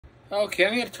Okay,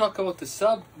 I'm here to talk about the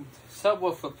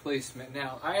subwoofer placement.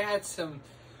 Now, I had some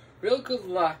real good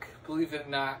luck, believe it or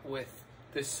not, with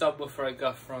this subwoofer I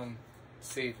got from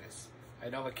Savers. I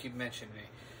know I keep mentioning it.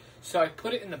 So I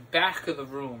put it in the back of the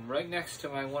room, right next to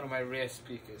one of my rear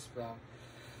speakers.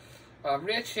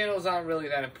 Rear channels aren't really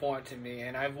that important to me,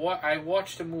 and I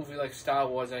watched a movie like Star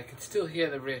Wars. I can still hear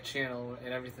the rear channel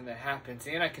and everything that happens,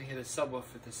 and I can hear the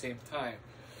subwoofer at the same time.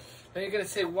 Then you're going to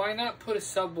say, why not put a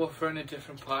subwoofer in a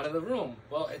different part of the room?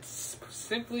 Well, it's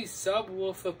simply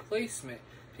subwoofer placement.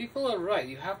 People are right.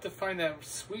 You have to find that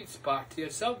sweet spot to your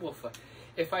subwoofer.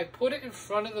 If I put it in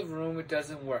front of the room, it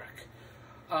doesn't work.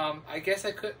 I guess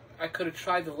I could have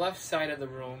tried the left side of the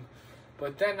room,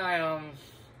 but then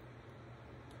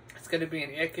it's going to be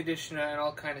an air conditioner and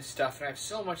all kind of stuff, and I have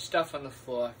so much stuff on the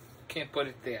floor, can't put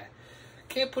it there.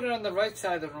 Can't put it on the right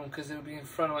side of the room because it would be in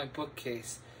front of my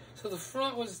bookcase. So the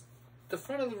front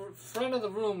of the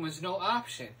room was no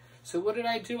option. So what did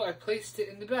I do? I placed it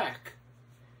in the back.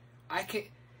 I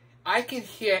can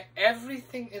hear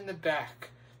everything in the back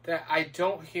that I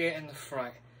don't hear in the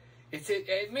front. It's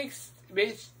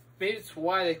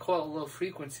why they call it low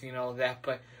frequency and all that.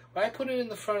 But when I put it in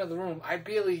the front of the room, I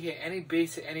barely hear any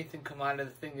bass or anything come out of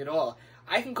the thing at all.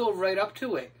 I can go right up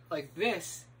to it like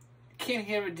this. Can't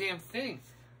hear a damn thing.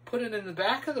 Put it in the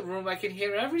back of the room, I can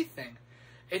hear everything.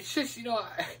 It's just,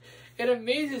 it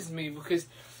amazes me because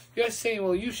you're saying,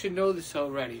 well, you should know this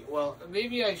already. Well,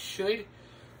 maybe I should,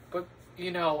 but,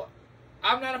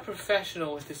 I'm not a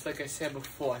professional with this, like I said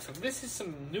before. So this is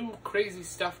some new, crazy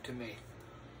stuff to me.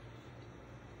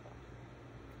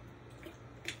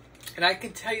 And I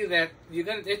can tell you that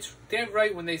they're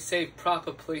right when they say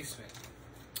proper placement.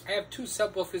 I have two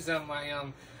subwoofers on my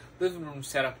living room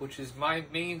setup, which is my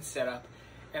main setup.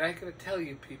 And I gotta tell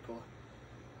you, people,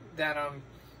 that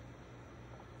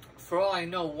for all I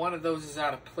know, one of those is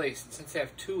out of place. And since I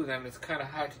have two of them, it's kind of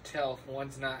hard to tell if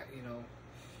one's not,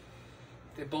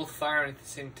 they're both firing at the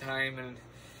same time, and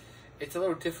it's a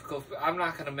little difficult. But I'm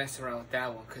not gonna mess around with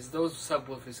that one because those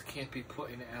subwoofers can't be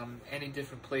put in any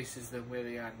different places than where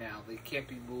they are now. They can't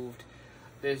be moved.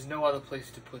 There's no other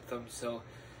place to put them. So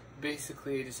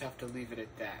basically, you just have to leave it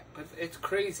at that. But it's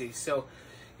crazy. So,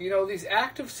 these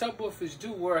active subwoofers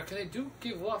do work, and they do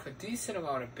give off a decent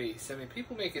amount of bass. I mean,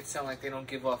 people make it sound like they don't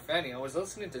give off any. I was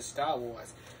listening to Star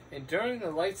Wars, and during the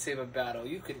lightsaber battle,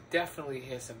 you could definitely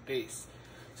hear some bass.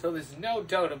 So there's no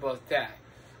doubt about that.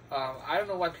 I don't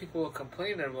know why people are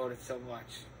complaining about it so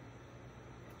much.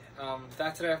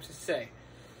 That's what I have to say.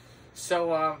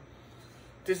 So,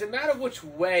 does it matter which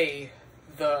way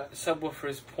the subwoofer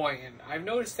is pointing? I've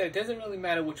noticed that it doesn't really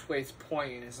matter which way it's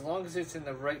pointing as long as it's in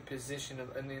the right position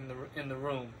in the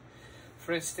room.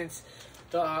 For instance,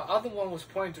 the other one was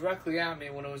pointing directly at me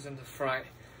when it was in the front.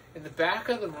 In the back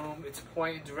of the room, it's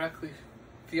pointing directly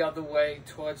the other way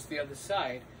towards the other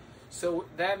side. So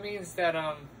that means that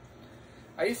I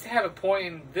used to have it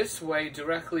pointing this way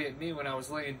directly at me when I was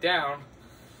laying down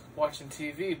watching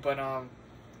TV, but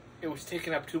it was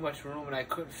taking up too much room, and I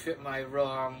couldn't fit my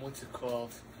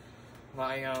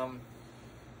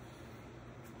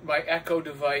my Echo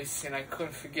device, and I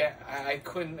couldn't fit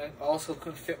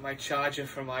my charger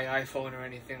for my iPhone or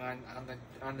anything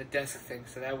on the desk thing.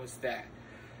 So that was that.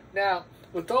 Now,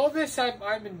 with all this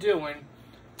I've been doing,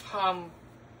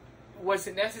 was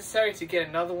it necessary to get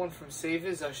another one from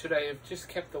Savers, or should I have just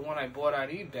kept the one I bought on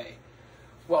eBay?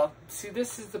 Well, see,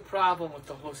 this is the problem with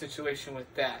the whole situation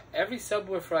with that. Every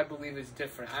subwoofer, I believe, is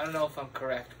different. I don't know if I'm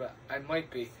correct, but I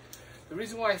might be. The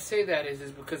reason why I say that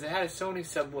is because I had a Sony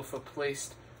subwoofer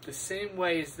placed the same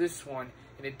way as this one,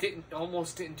 and it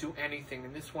almost didn't do anything,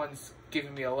 and this one's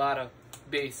giving me a lot of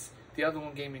bass. The other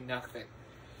one gave me nothing.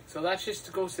 So that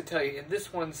just goes to tell you, and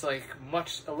this one's like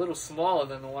a little smaller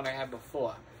than the one I had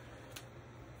before.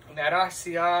 And that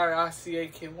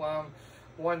RCA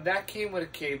one, that came with a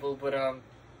cable, but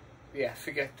yeah,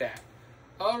 forget that.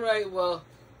 Alright, well,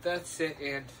 that's it,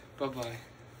 and bye-bye.